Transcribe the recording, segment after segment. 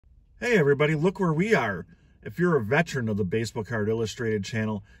Hey everybody, look where we are. If you're a veteran of the Baseball Card Illustrated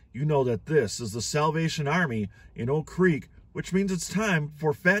channel, you know that this is the Salvation Army in Oak Creek, which means it's time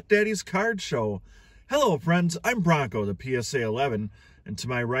for Fat Daddy's Card Show. Hello friends, I'm Bronko, the PSA 11, and to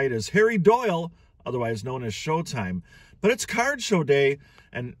my right is Harry Doyle, otherwise known as Showtime. But it's Card Show Day,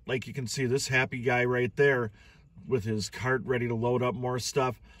 and like you can see, this happy guy right there with his cart ready to load up more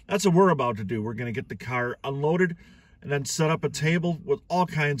stuff. That's what we're about to do. We're going to get the car unloaded and then set up a table with all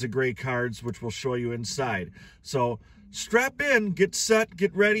kinds of great cards, which we'll show you inside. So strap in, get set,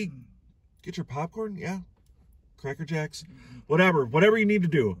 get ready, get your popcorn, yeah, Cracker Jacks, whatever you need to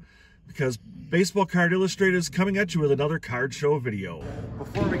do, because Baseball Card Illustrated is coming at you with another card show video.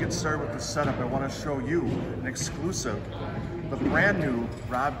 Before we get started with the setup, I want to show you an exclusive, the brand new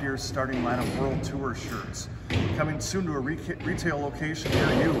Rob Deere starting line of World Tour shirts. Coming soon to a retail location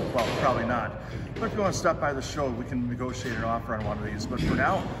near you. Well, probably not. But if you want to stop by the show, we can negotiate an offer on one of these. But for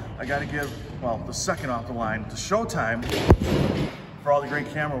now, I got to give, well, the second off the line to Showtime for all the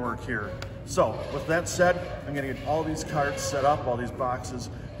great camera work here. So, with that said, I'm going to get all these cards set up, all these boxes,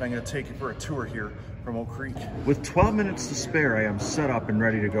 and I'm going to take you for a tour here from Oak Creek. With 12 minutes to spare, I am set up and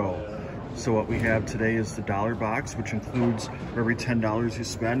ready to go. So what we have today is the dollar box, which includes for every $10 you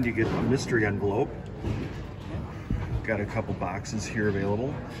spend, you get a mystery envelope. Got a couple boxes here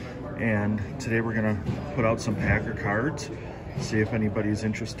available. And today we're gonna put out some Packer cards, see if anybody's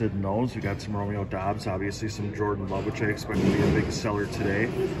interested in those. We got some Romeo Dobbs, obviously some Jordan Love, which I expect to be a big seller today.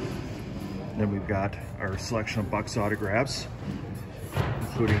 Then we've got our selection of Bucks autographs,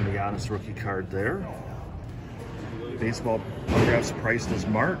 including the Honest Rookie card there. Baseball autographs priced as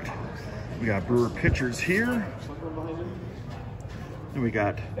marked. We got Brewer pitchers here. And we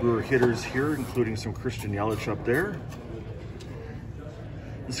got Brewer hitters here, including some Christian Yelich up there.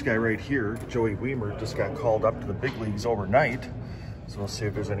 This guy right here, Joey Weimer, just got called up to the big leagues overnight. So we'll see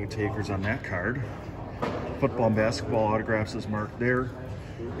if there's any takers on that card. Football and basketball autographs is marked there.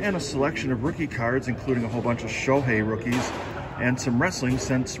 And a selection of rookie cards, including a whole bunch of Shohei rookies and some wrestling,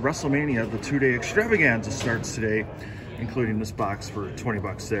 since WrestleMania, the 2-day extravaganza, starts today, including this box for 20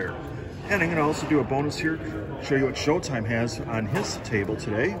 bucks there. And I'm going to also do a bonus here, show you what Showtime has on his table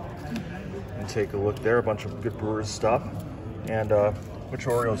today. And take a look there, a bunch of good Brewers stuff. And which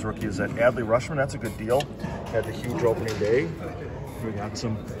Orioles rookie is that? Adley Rutschman, that's a good deal. Had the huge opening day. We got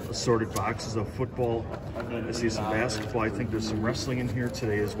some assorted boxes of football. I see some basketball. I think there's some wrestling in here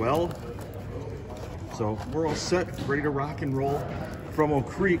today as well. So we're all set, ready to rock and roll from Oak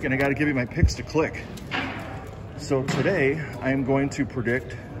Creek, and I got to give you my picks to click. So today I am going to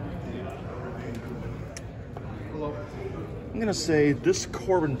predict, I'm going to say this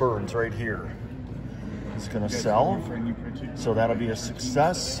Corbin Burns right here is going to sell, so that'll be a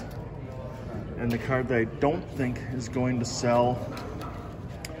success. And the card that I don't think is going to sell,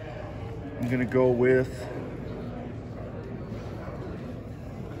 I'm going to go with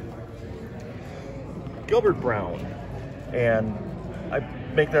Gilbert Brown. And I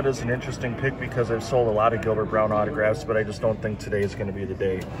make that as an interesting pick because I've sold a lot of Gilbert Brown autographs, but I just don't think today is going to be the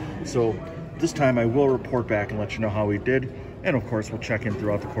day. So this time I will report back and let you know how we did. And of course, we'll check in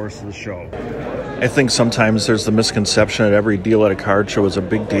throughout the course of the show. I think sometimes there's the misconception that every deal at a card show is a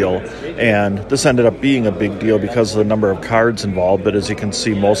big deal. And this ended up being a big deal because of the number of cards involved. But as you can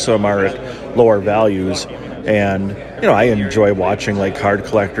see, most of them are at lower values. And, you know, I enjoy watching like Card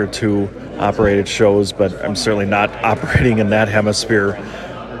Collector 2 operated shows, but I'm certainly not operating in that hemisphere.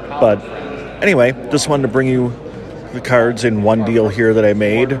 But anyway, just wanted to bring you the cards in one deal here that I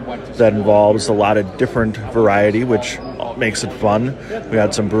made that involves a lot of different variety, which makes it fun. We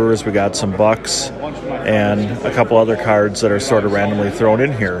got some Brewers, we got some Bucks, and a couple other cards that are sort of randomly thrown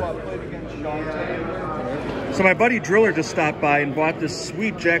in here. So my buddy Driller just stopped by and bought this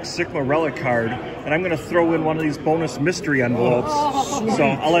sweet Jack Sikma relic card, and I'm going to throw in one of these bonus mystery envelopes. Oh, so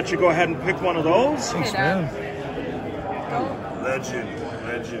I'll let you go ahead and pick one of those. Thanks, man.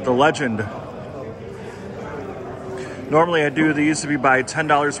 Legend. The legend. Normally I do these if you buy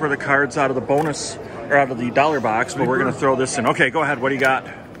 $10 worth of cards out of the bonus, or out of the dollar box, but we're going to throw this in. Okay, go ahead. What do you got?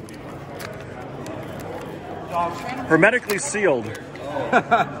 Hermetically sealed.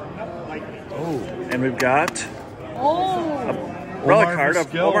 And we've got a relic card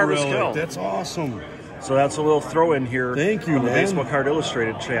of Omar Vizquel. That's awesome. So that's a little throw in here. Thank you, on the man. Baseball Card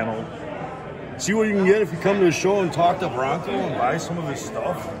Illustrated channel. See what you can get if you come to the show and talk to Bronko and buy some of his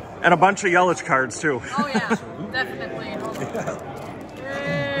stuff. And a bunch of Yelich cards too. Oh yeah, definitely.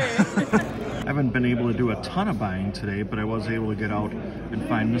 I haven't been able to do a ton of buying today, but I was able to get out and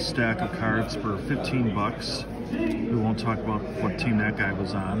find this stack of cards for 15 bucks. We won't talk about what team that guy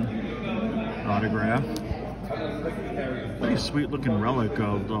was on. Autograph. pretty sweet looking relic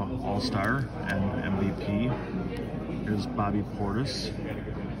of the All-Star and MVP. Here's Bobby Portis.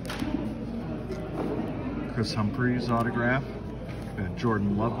 Chris Humphries autograph. Got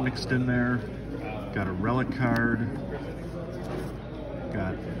Jordan Love mixed in there. Got a relic card.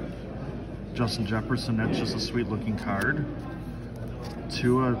 Got Justin Jefferson, that's just a sweet looking card.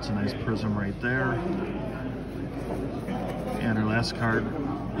 Tua, it's a nice prism right there. And our last card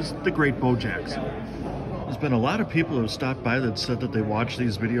is the great Bo Jackson. There's been a lot of people who have stopped by that said that they watch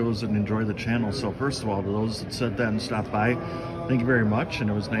these videos and enjoy the channel. So first of all, to those that said that and stopped by, thank you very much. And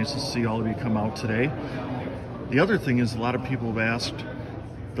it was nice to see all of you come out today. The other thing is a lot of people have asked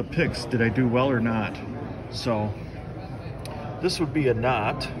the picks, did I do well or not? So this would be a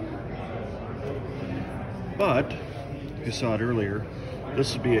not, but if you saw it earlier,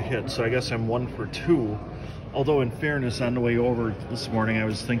 this would be a hit. So I guess I'm 1 for 2. Although in fairness, on the way over this morning, I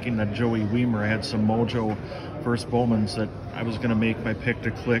was thinking that Joey Weimer had some mojo first Bowmans that I was gonna make my pick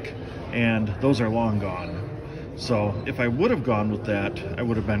to click, and those are long gone. So if I would have gone with that, I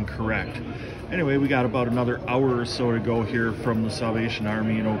would have been correct. Anyway, we got about another hour or so to go here from the Salvation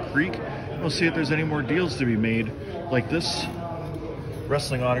Army in Oak Creek. We'll see if there's any more deals to be made, like this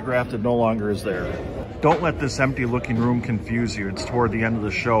wrestling autograph that no longer is there. Don't let this empty looking room confuse you. It's toward the end of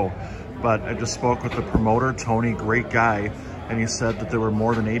the show, but I just spoke with the promoter, Tony, great guy, and he said that there were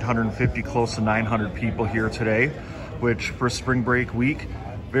more than 850, close to 900 people here today, which for spring break week,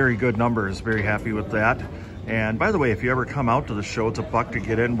 very good numbers, very happy with that. And by the way, if you ever come out to the show, it's $1 to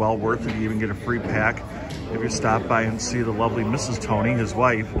get in, well worth it. You even get a free pack if you stop by and see the lovely Mrs. Tony, his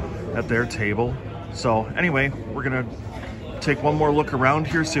wife, at their table. So anyway, we're gonna take one more look around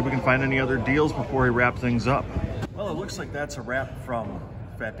here, see if we can find any other deals before we wrap things up. Well, it looks like that's a wrap from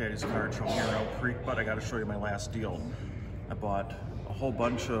Fat Daddy's Card Show here in Oak Creek, but I gotta show you my last deal. I bought a whole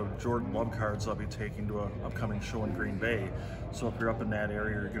bunch of Jordan Love cards I'll be taking to an upcoming show in Green Bay. So if you're up in that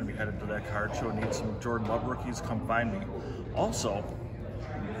area, you're gonna be headed to that card show and need some Jordan Love rookies, come find me. Also,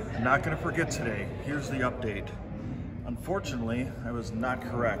 I'm not gonna forget today, here's the update. Unfortunately, I was not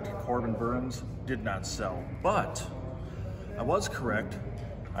correct. Corbin Burns did not sell, but I was correct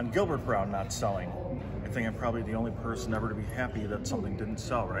on Gilbert Brown not selling. I think I'm probably the only person ever to be happy that something didn't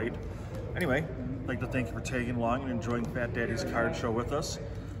sell, right? Anyway, I'd like to thank you for tagging along and enjoying Fat Daddy's Card Show with us.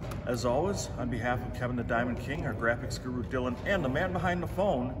 As always, on behalf of Kevin the Diamond King, our graphics guru Dylan, and the man behind the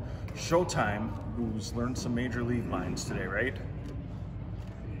phone, Showtime, who's learned some major league lines today, right?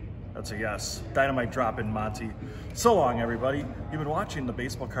 That's a yes. Dynamite drop in, Monty. So long, everybody. You've been watching the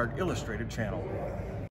Baseball Card Illustrated channel.